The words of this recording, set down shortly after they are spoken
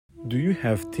Do you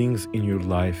have things in your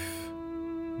life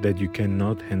that you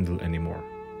cannot handle anymore?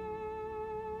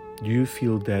 Do you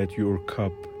feel that your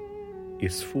cup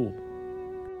is full?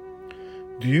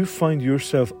 Do you find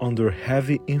yourself under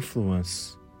heavy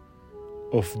influence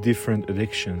of different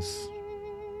addictions?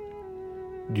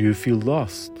 Do you feel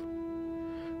lost?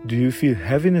 Do you feel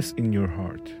heaviness in your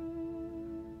heart?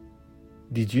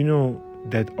 Did you know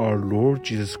that our Lord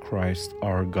Jesus Christ,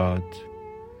 our God,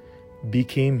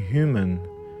 became human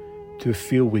to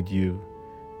feel with you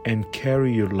and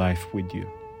carry your life with you?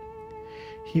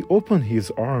 He opened his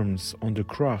arms on the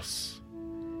cross.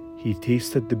 He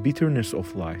tasted the bitterness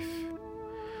of life,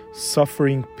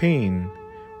 suffering pain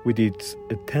with its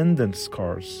attendant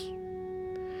scars.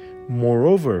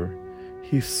 Moreover,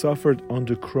 he suffered on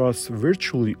the cross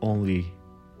virtually only,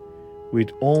 with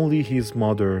only his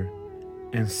mother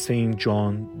and Saint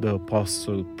John the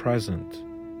Apostle present.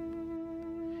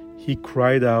 He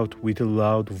cried out with a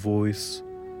loud voice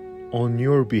on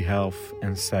your behalf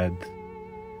and said,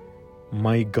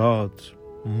 my God,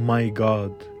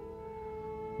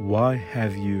 why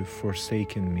have you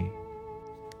forsaken me?"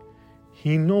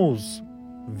 He knows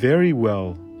very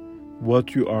well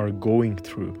what you are going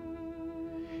through.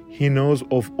 He knows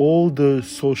of all the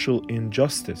social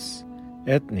injustice,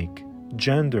 ethnic,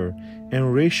 gender,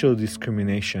 and racial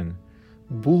discrimination,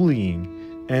 bullying,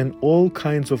 and all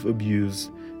kinds of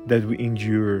abuse that we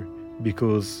endure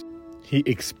because he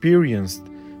experienced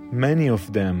many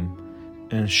of them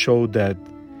and showed that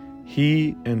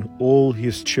he and all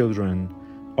his children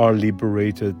are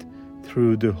liberated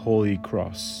through the Holy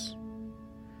Cross.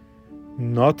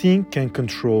 Nothing can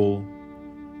control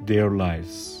their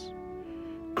lives.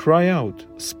 Cry out,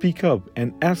 speak up,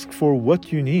 and ask for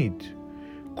what you need.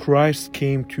 Christ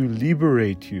came to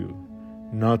liberate you,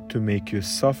 not to make you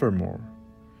suffer more.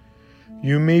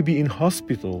 You may be in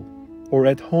hospital or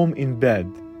at home in bed,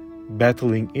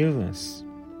 battling illness.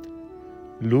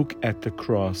 Look at the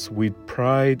cross with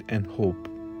pride and hope,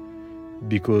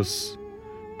 because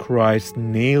Christ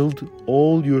nailed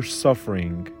all your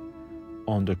suffering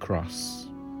on the cross.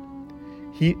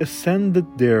 He ascended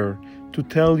there to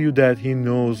tell you that he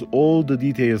knows all the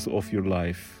details of your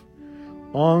life,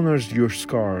 honors your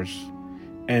scars,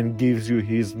 and gives you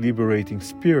his liberating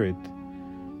spirit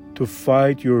to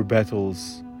fight your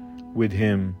battles with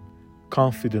him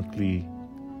confidently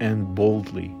and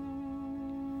boldly.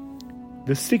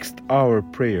 The 6th hour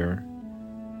prayer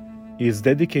is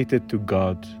dedicated to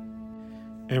God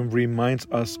and reminds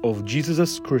us of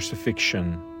Jesus'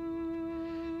 crucifixion.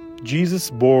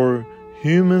 Jesus bore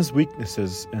humans'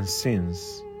 weaknesses and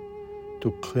sins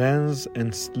to cleanse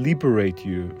and liberate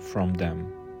you from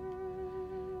them.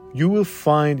 You will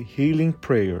find healing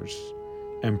prayers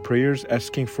and prayers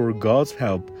asking for God's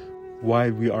help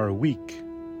while we are weak.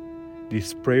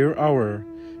 This prayer hour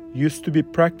used to be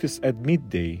practiced at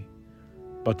midday,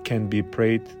 but can be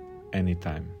prayed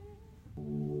anytime.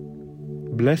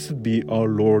 Blessed be our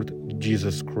Lord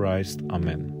Jesus Christ.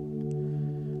 Amen.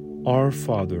 Our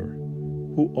Father,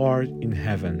 who art in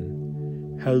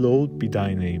heaven, hallowed be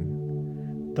thy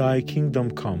name. Thy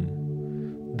kingdom come,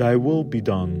 thy will be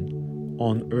done,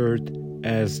 on earth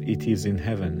as it is in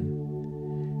heaven.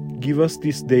 Give us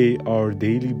this day our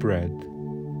daily bread,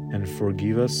 and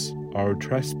forgive us our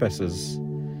trespasses,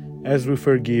 as we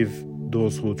forgive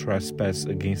those who trespass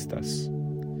against us.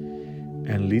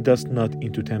 And lead us not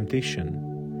into temptation,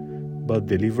 but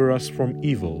deliver us from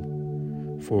evil.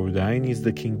 For thine is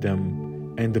the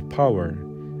kingdom, and the power,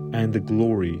 and the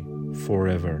glory,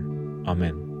 forever.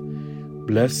 Amen.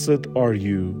 Blessed are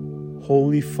you,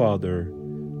 Holy Father,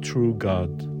 true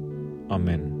God.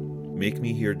 Amen. Make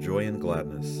me hear joy and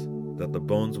gladness, that the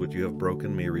bones which you have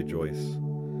broken may rejoice.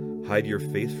 Hide your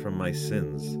face from my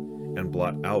sins, and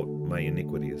blot out my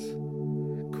iniquities.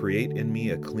 Create in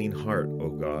me a clean heart, O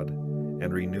God,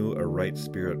 and renew a right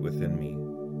spirit within me.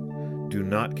 Do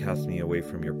not cast me away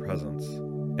from your presence,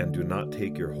 and do not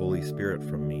take your Holy Spirit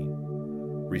from me.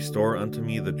 Restore unto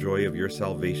me the joy of your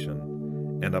salvation,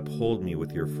 and uphold me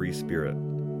with your free spirit.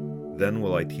 Then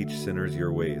will I teach sinners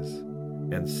your ways,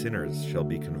 and sinners shall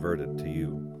be converted to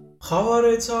you.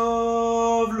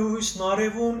 Խավարեցավ լույսն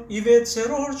արևուն, ի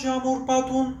 6-րդ ժամուր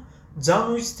պատուն,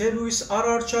 ձանույց թե լույս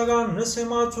արարչական,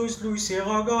 նսեմացույց լույս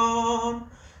եղական,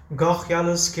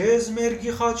 գախյալս քեզ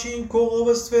մերգի խաչին,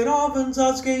 կողովս թվերավ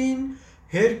ընձածկեին,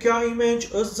 հերկյայի մեջ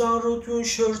ըսձանրություն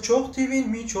շրջող թիվին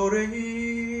միջորեի,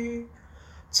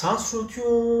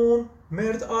 ցանցրություն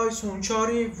մերդ այսուն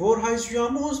չարի, որ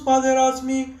հայսյամուս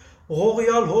բادرազմի,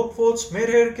 ողյալ հոգվոց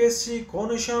մեր հերկեսի,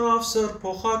 կոնշանավ սր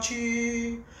փոխաչի,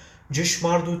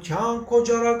 Ճշմարտության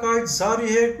քոջարակայց զարի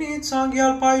հերկնի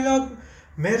ցանգյալ փայլակ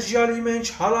Մերժյալի մեջ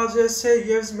հալածես է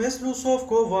և մեզ լուսով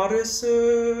կովարես է։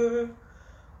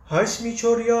 Այս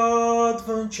միջորյատ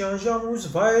վնչյան ժամուս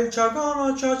վայել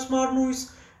չագանաչած մարնույս,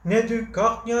 նեդուք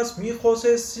գաղտնյաց մի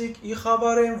խոսեսիկ ի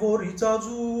խավարեն որ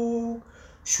իծածուկ,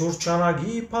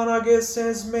 շուրջանագի պանագես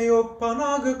սենց մեյոք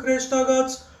պանագը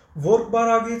կրեշտագած, որ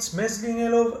բարագից մեզ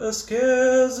լինելով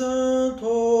ըսկեզ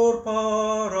ընթոր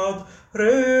պարատ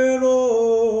ռելով։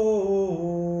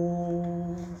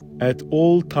 At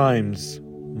all times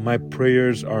my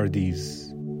prayers are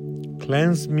these.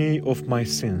 Cleanse me of my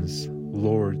sins,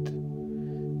 Lord,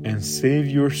 and save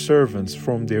your servants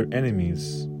from their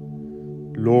enemies,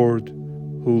 Lord,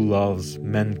 who loves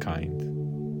mankind.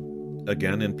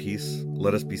 Again in peace,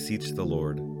 let us beseech the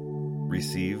Lord.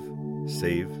 Receive,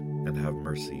 save, and have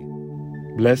mercy.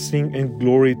 Blessing and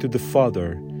glory to the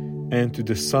Father, and to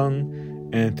the Son,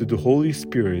 and to the Holy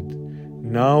Spirit,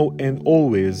 now and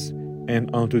always, and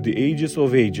unto the ages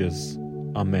of ages.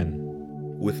 Amen.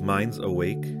 With minds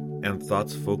awake and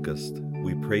thoughts focused,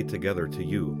 we pray together to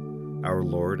you, our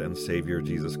Lord and Savior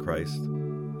Jesus Christ.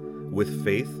 With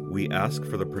faith, we ask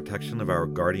for the protection of our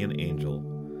guardian angel,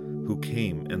 who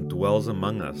came and dwells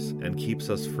among us and keeps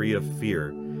us free of fear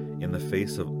in the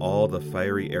face of all the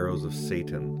fiery arrows of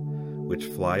Satan, which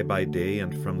fly by day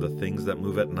and from the things that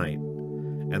move at night,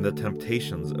 and the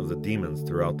temptations of the demons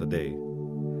throughout the day.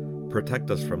 Protect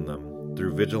us from them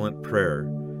through vigilant prayer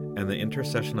and the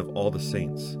intercession of all the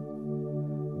saints.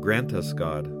 Grant us,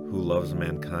 God, who loves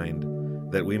mankind,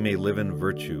 that we may live in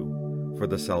virtue for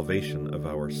the salvation of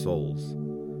our souls,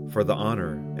 for the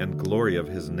honor and glory of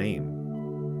his name.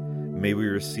 May we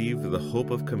receive the hope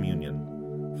of communion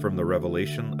from the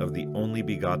revelation of the only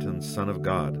begotten Son of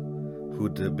God, who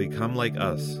to become like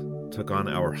us took on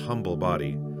our humble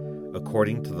body,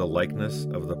 according to the likeness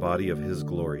of the body of his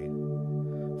glory.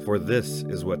 For this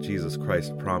is what Jesus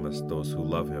Christ promised those who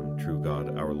love him, true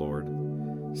God, our Lord.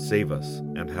 Save us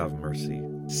and have mercy.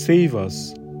 Save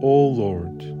us, O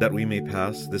Lord. That we may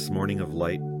pass this morning of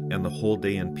light and the whole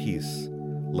day in peace,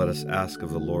 let us ask of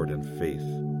the Lord in faith.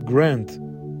 Grant,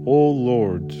 O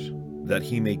Lord. That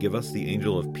he may give us the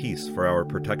angel of peace for our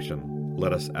protection,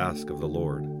 let us ask of the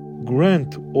Lord.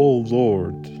 Grant, O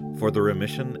Lord. For the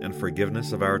remission and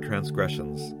forgiveness of our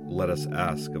transgressions, let us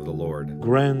ask of the Lord.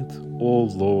 Grant, O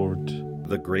Lord.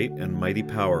 The great and mighty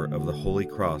power of the Holy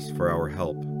Cross for our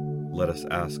help, let us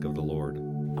ask of the Lord.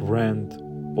 Grant,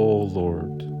 O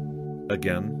Lord.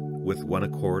 Again, with one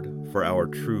accord, for our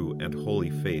true and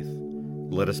holy faith,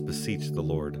 let us beseech the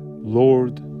Lord.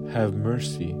 Lord, have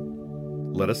mercy.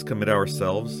 Let us commit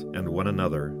ourselves and one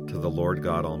another to the Lord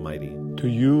God Almighty. To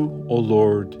you, O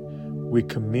Lord, we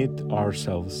commit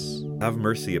ourselves. Have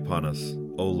mercy upon us,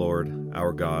 O Lord,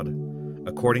 our God,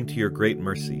 according to your great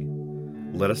mercy.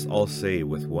 Let us all say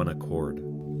with one accord,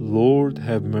 Lord,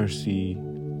 have mercy.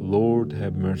 Lord,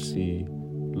 have mercy.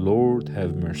 Lord,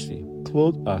 have mercy.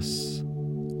 Clothe us,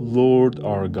 Lord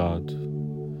our God,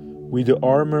 with the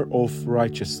armor of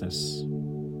righteousness,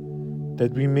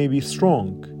 that we may be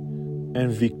strong and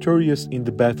victorious in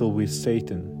the battle with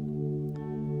Satan,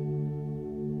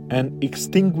 and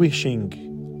extinguishing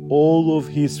all of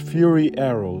his fiery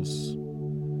arrows,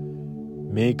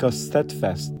 make us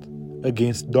steadfast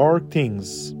against dark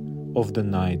things of the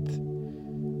night,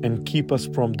 and keep us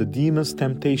from the demon's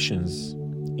temptations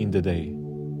in the day.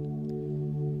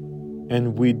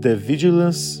 And with the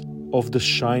vigilance of the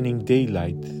shining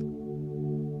daylight,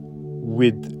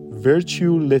 with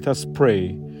virtue let us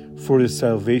pray for the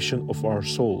salvation of our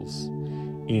souls,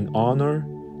 in honor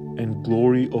and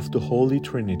glory of the Holy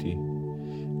Trinity,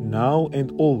 now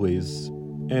and always,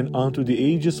 and unto the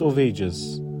ages of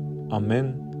ages.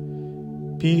 Amen.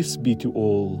 Peace be to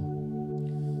all.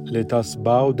 Let us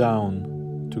bow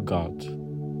down to God.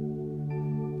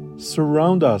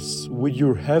 Surround us with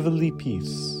your heavenly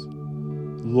peace,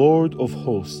 Lord of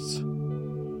hosts,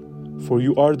 for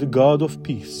you are the God of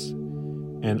peace,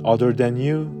 and other than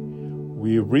you,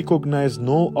 we recognize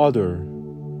no other,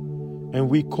 and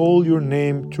we call your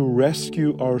name to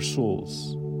rescue our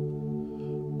souls.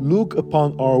 Look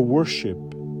upon our worship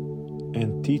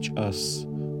and teach us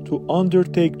to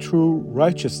undertake true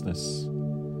righteousness,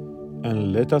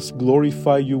 and let us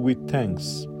glorify you with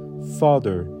thanks,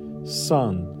 Father,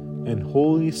 Son, and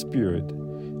Holy Spirit,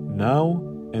 now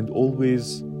and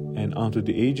always, and unto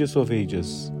the ages of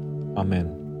ages.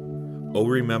 Amen. O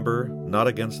remember not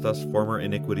against us former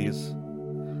iniquities.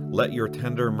 Let your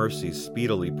tender mercies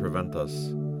speedily prevent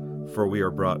us, for we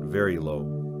are brought very low.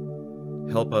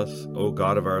 Help us, O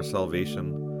God of our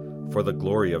salvation, for the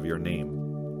glory of your name,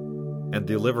 and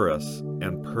deliver us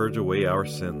and purge away our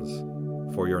sins,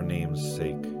 for your name's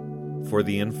sake. For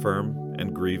the infirm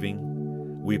and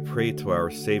grieving, we pray to our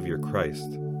Savior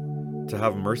Christ to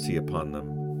have mercy upon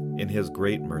them in his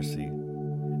great mercy,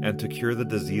 and to cure the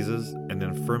diseases and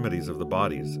infirmities of the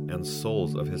bodies and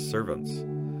souls of his servants,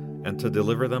 and to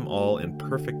deliver them all in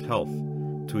perfect health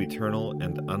to eternal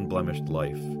and unblemished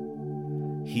life.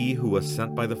 He who was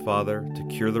sent by the Father to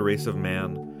cure the race of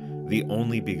man, the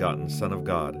only begotten Son of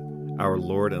God, our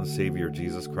Lord and Savior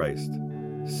Jesus Christ,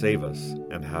 save us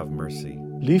and have mercy.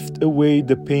 Lift away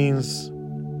the pains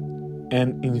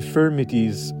and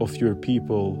infirmities of your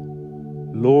people,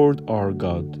 Lord our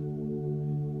God,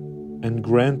 and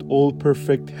grant all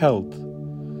perfect health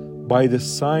by the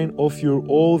sign of your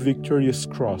all-victorious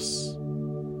cross,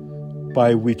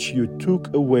 by which you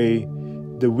took away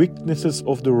the weaknesses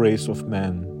of the race of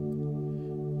man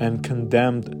and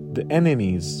condemned the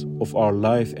enemies of our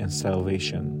life and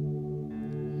salvation.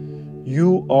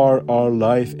 You are our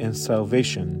life and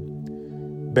salvation,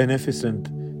 beneficent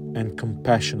and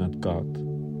compassionate God,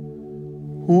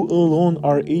 who alone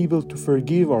are able to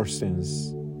forgive our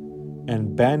sins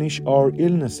and banish our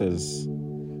illnesses,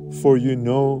 for you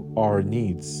know our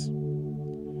needs.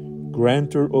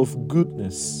 Granter of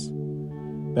goodness,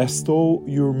 bestow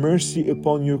your mercy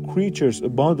upon your creatures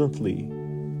abundantly,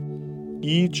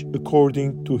 each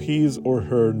according to his or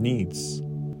her needs,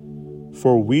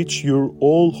 for which your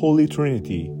all-holy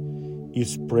Trinity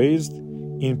is praised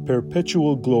in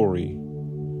perpetual glory,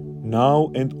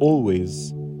 now and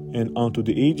always, and unto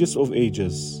the ages of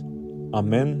ages.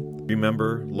 Amen.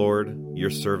 Remember, Lord, your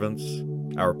servants,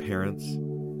 our parents,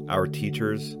 our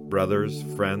teachers, brothers,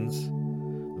 friends,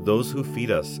 those who feed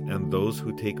us and those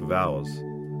who take vows,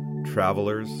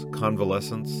 travelers,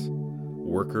 convalescents,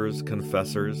 workers,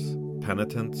 confessors,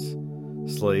 penitents,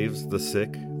 slaves, the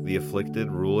sick, the afflicted,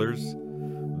 rulers,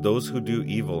 those who do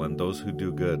evil and those who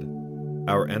do good,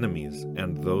 our enemies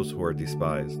and those who are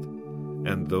despised,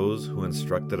 and those who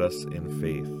instructed us in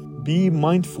faith. Be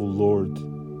mindful, Lord,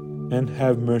 and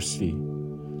have mercy,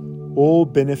 O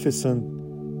beneficent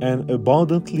and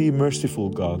abundantly merciful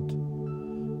God.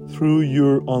 Through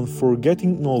your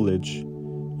unforgetting knowledge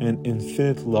and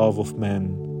infinite love of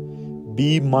man,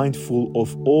 be mindful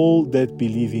of all that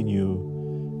believe in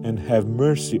you, and have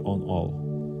mercy on all.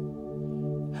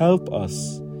 Help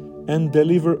us and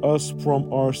deliver us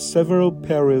from our several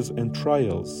perils and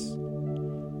trials.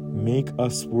 Make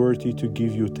us worthy to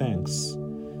give you thanks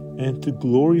and to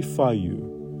glorify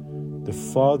you, the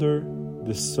Father,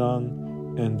 the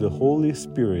Son, and the Holy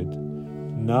Spirit,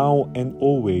 now and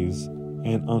always,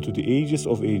 and unto the ages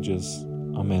of ages.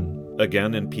 Amen.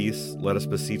 Again, in peace, let us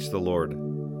beseech the Lord.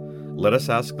 Let us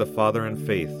ask the Father in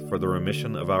faith for the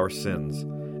remission of our sins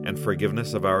and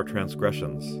forgiveness of our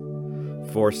transgressions,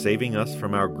 for saving us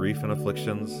from our grief and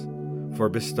afflictions, for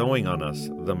bestowing on us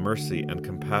the mercy and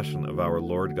compassion of our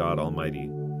Lord God Almighty.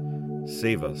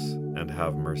 Save us and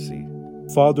have mercy.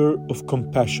 Father of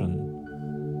compassion,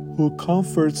 who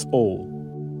comforts all,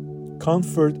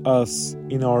 comfort us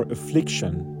in our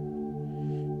affliction.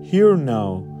 Hear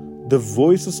now the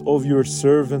voices of your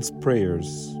servants'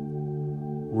 prayers.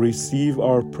 Receive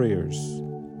our prayers.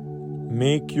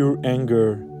 Make your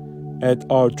anger at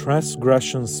our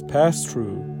transgressions pass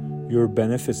through your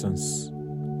beneficence.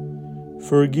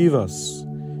 Forgive us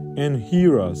and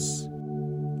hear us.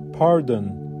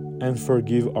 Pardon and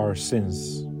forgive our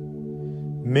sins.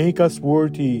 Make us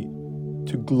worthy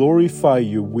to glorify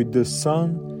you with the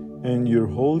Son and your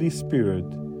Holy Spirit,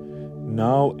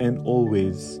 now and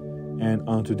always, and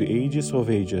unto the ages of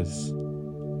ages.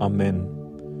 Amen.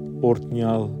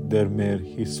 Օրհնյալ Դեր մեր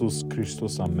Հիսուս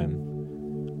Քրիստոս ամեն։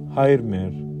 Հայր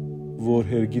մեր, որ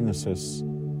հերգինս ես,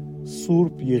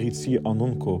 Սուրբ Եղիցի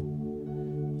անուն քո,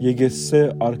 Եկեսե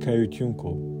արքայություն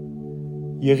քո,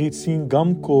 Եղիցին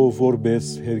գամ քո որպես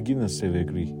հերգինս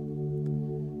եվեգրի,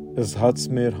 Զհաց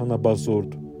մեր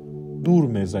հանաբազորդ, դուր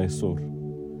մեզ այսօր,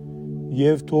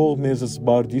 Եվ թող մեզ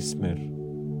զբարդիս մեր,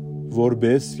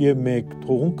 որպես և մեկ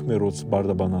թողունք մերոց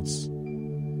բարդաբանած,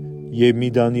 Եվ մի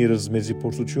դանի ռզմեզի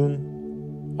փորձություն,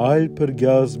 այլ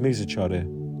փրկյազ մեզի չարե,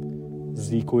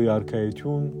 Զիկոյ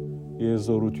արքայություն,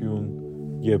 եզորություն,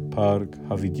 և փառք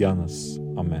հավիտյանս,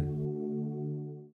 ամեն։